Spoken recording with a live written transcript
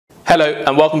Hello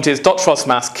and welcome to this Dr. Frost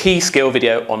Maths key skill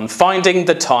video on finding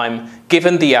the time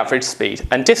given the average speed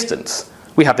and distance.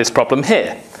 We have this problem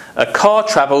here. A car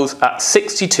travels at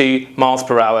 62 miles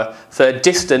per hour for a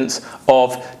distance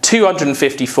of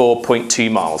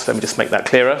 254.2 miles. Let me just make that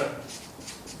clearer.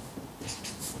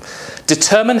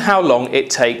 Determine how long it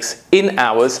takes in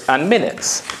hours and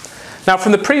minutes. Now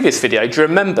from the previous video, do you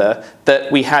remember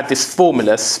that we had this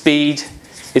formula, speed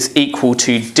is equal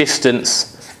to distance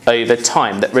over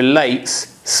time, that relates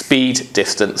speed,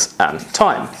 distance and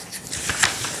time.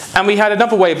 And we had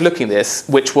another way of looking at this,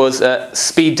 which was a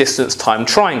speed, distance, time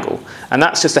triangle. And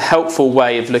that's just a helpful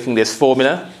way of looking at this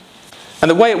formula.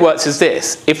 And the way it works is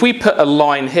this. If we put a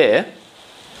line here,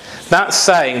 that's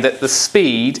saying that the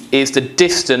speed is the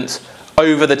distance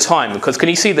over the time. Because can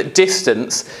you see that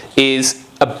distance is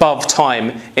above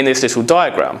time in this little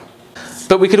diagram?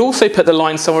 But we could also put the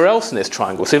line somewhere else in this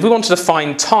triangle. So if we wanted to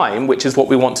find time, which is what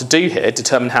we want to do here,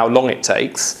 determine how long it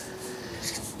takes,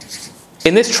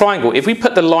 in this triangle, if we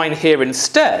put the line here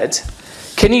instead,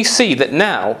 can you see that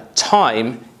now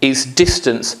time is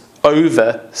distance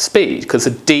over speed, because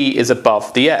the d is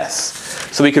above the s.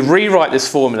 So we could rewrite this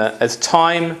formula as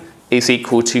time is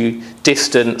equal to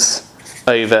distance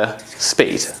over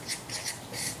speed.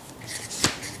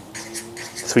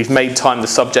 So we've made time the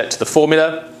subject to the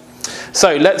formula.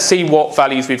 So let's see what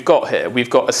values we've got here. We've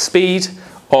got a speed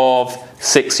of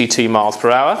 62 miles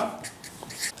per hour.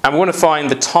 And we want to find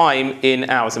the time in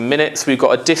hours and minutes. We've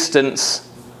got a distance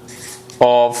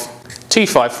of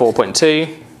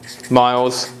 254.2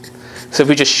 miles. So if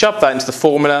we just shove that into the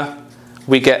formula,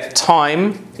 we get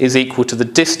time is equal to the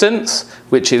distance,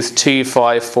 which is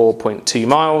 254.2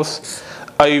 miles,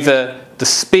 over the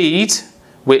speed,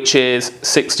 which is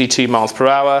 62 miles per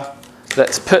hour.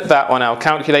 Let's put that on our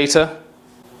calculator.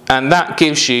 And that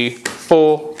gives you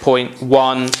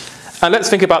 4.1. And let's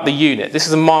think about the unit. This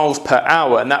is miles per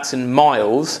hour, and that's in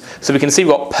miles. So we can see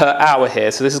we've got per hour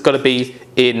here. So this has got to be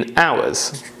in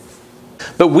hours.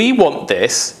 But we want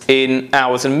this in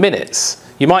hours and minutes.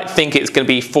 You might think it's going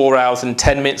to be 4 hours and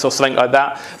 10 minutes or something like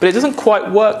that, but it doesn't quite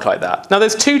work like that. Now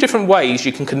there's two different ways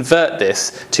you can convert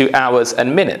this to hours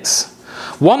and minutes.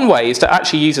 One way is to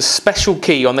actually use a special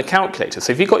key on the calculator.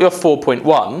 So if you've got your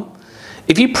 4.1,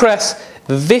 if you press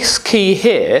this key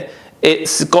here,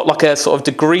 it's got like a sort of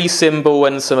degree symbol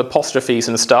and some apostrophes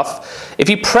and stuff. If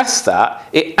you press that,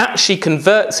 it actually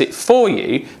converts it for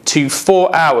you to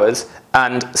 4 hours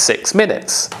and 6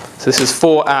 minutes. So this is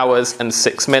 4 hours and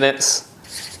 6 minutes.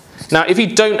 Now if you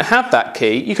don't have that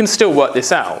key, you can still work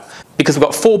this out, because we've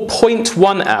got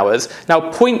 4.1 hours.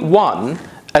 Now 0.1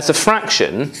 as a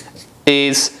fraction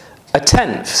is a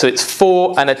tenth, so it's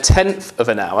 4 1/10 of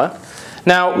an hour.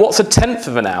 Now what's a tenth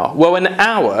of an hour? Well, an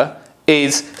hour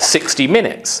is 60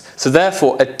 minutes, so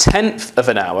therefore a tenth of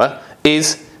an hour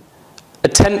is a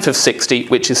tenth of 60,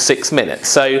 which is 6 minutes.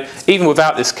 So even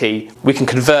without this key, we can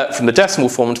convert from the decimal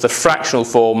form to the fractional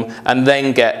form and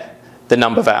then get the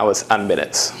number of hours and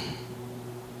minutes.